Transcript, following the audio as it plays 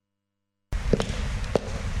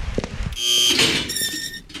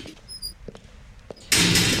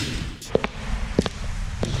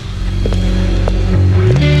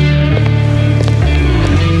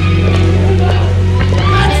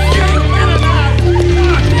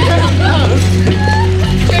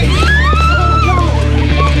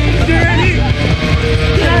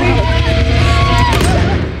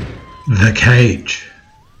cage.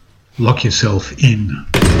 Lock yourself in.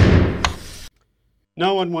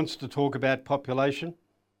 No one wants to talk about population,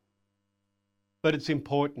 but it's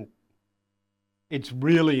important. It's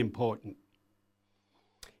really important.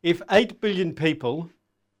 If 8 billion people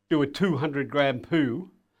do a 200-gram poo,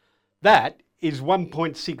 that is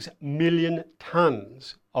 1.6 million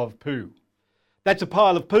tonnes of poo. That's a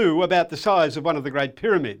pile of poo about the size of one of the Great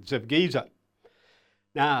Pyramids of Giza.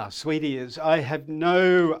 Now, sweeties, I have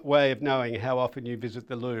no way of knowing how often you visit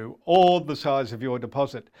the loo or the size of your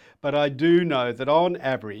deposit, but I do know that on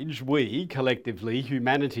average, we, collectively,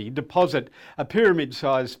 humanity, deposit a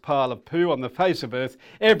pyramid-sized pile of poo on the face of Earth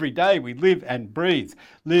every day. We live and breathe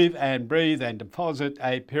and deposit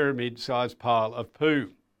a pyramid-sized pile of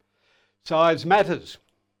poo. Size matters.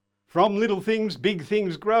 From little things, big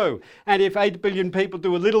things grow. And if 8 billion people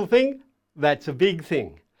do a little thing, that's a big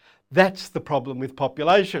thing. That's the problem with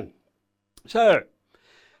population. So,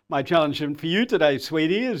 my challenge for you today,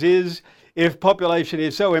 sweeties, is if population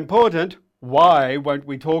is so important, why won't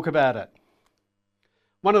we talk about it?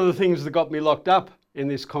 One of the things that got me locked up in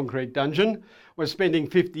this concrete dungeon was spending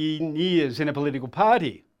 15 years in a political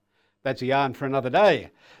party. That's a yarn for another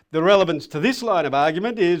day. The relevance to this line of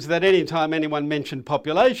argument is that any time anyone mentioned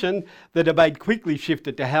population, the debate quickly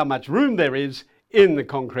shifted to how much room there is in the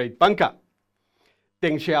concrete bunker.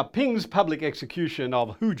 Deng Xiaoping's public execution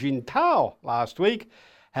of Hu Jintao last week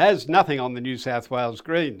has nothing on the New South Wales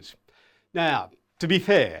Greens. Now, to be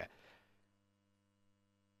fair,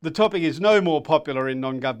 the topic is no more popular in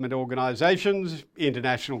non-government organisations,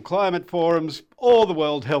 international climate forums, or the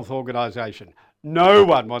World Health Organization. No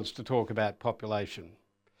one wants to talk about population.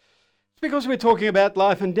 It's because we're talking about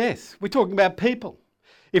life and death. We're talking about people.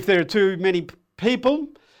 If there are too many people,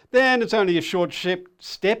 then it's only a short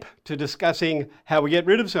step to discussing how we get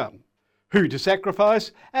rid of some, who to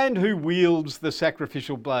sacrifice, and who wields the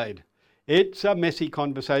sacrificial blade. It's a messy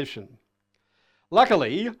conversation.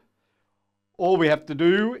 Luckily, all we have to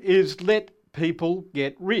do is let people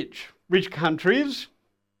get rich. Rich countries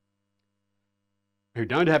who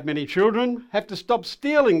don't have many children have to stop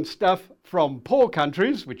stealing stuff from poor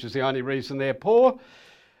countries, which is the only reason they're poor,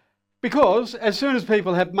 because as soon as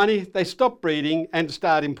people have money, they stop breeding and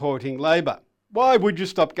start importing labour. Why would you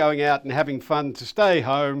stop going out and having fun to stay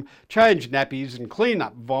home, change nappies and clean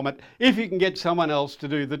up vomit if you can get someone else to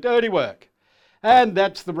do the dirty work? And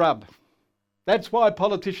that's the rub. That's why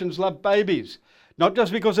politicians love babies, not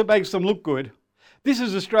just because it makes them look good. This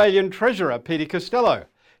is Australian Treasurer Peter Costello.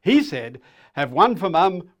 He said, have one for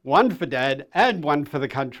mum, one for dad, and one for the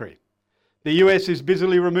country. The US is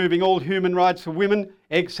busily removing all human rights for women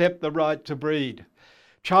except the right to breed.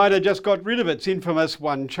 China just got rid of its infamous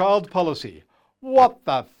one-child policy. What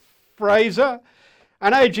the Fraser?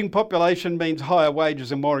 An ageing population means higher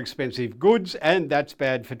wages and more expensive goods, and that's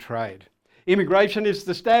bad for trade. Immigration is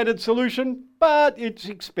the standard solution, but it's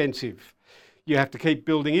expensive. You have to keep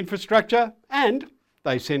building infrastructure, and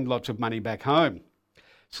they send lots of money back home.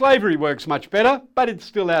 Slavery works much better, but it's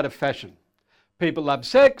still out of fashion. People love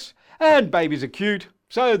sex, and babies are cute,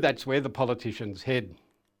 so that's where the politicians head.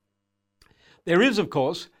 There is, of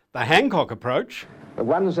course, the Hancock approach. The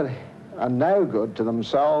ones that are no good to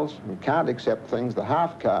themselves and can't accept things, the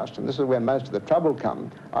half-caste, and this is where most of the trouble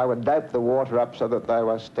comes, I would dope the water up so that they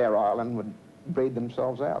were sterile and would breed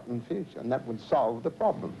themselves out in the future, and that would solve the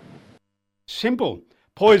problem. Simple.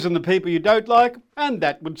 Poison the people you don't like, and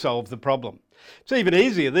that would solve the problem. It's even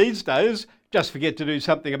easier these days. Just forget to do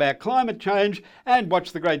something about climate change and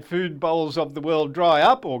watch the great food bowls of the world dry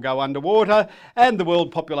up or go underwater, and the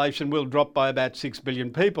world population will drop by about 6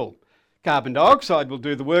 billion people. Carbon dioxide will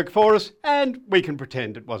do the work for us, and we can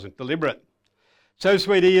pretend it wasn't deliberate. So,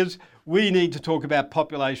 sweet ears, we need to talk about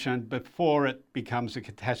population before it becomes a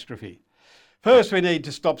catastrophe. First, we need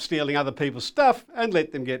to stop stealing other people's stuff and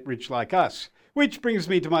let them get rich like us. Which brings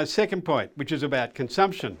me to my second point, which is about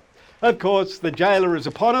consumption. Of course, the jailer is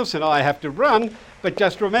upon us and I have to run, but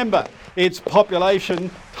just remember, it's population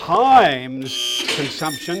times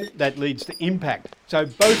consumption that leads to impact. So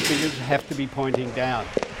both figures have to be pointing down,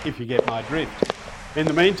 if you get my drift. In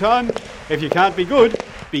the meantime, if you can't be good,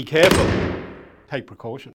 be careful. Take precaution.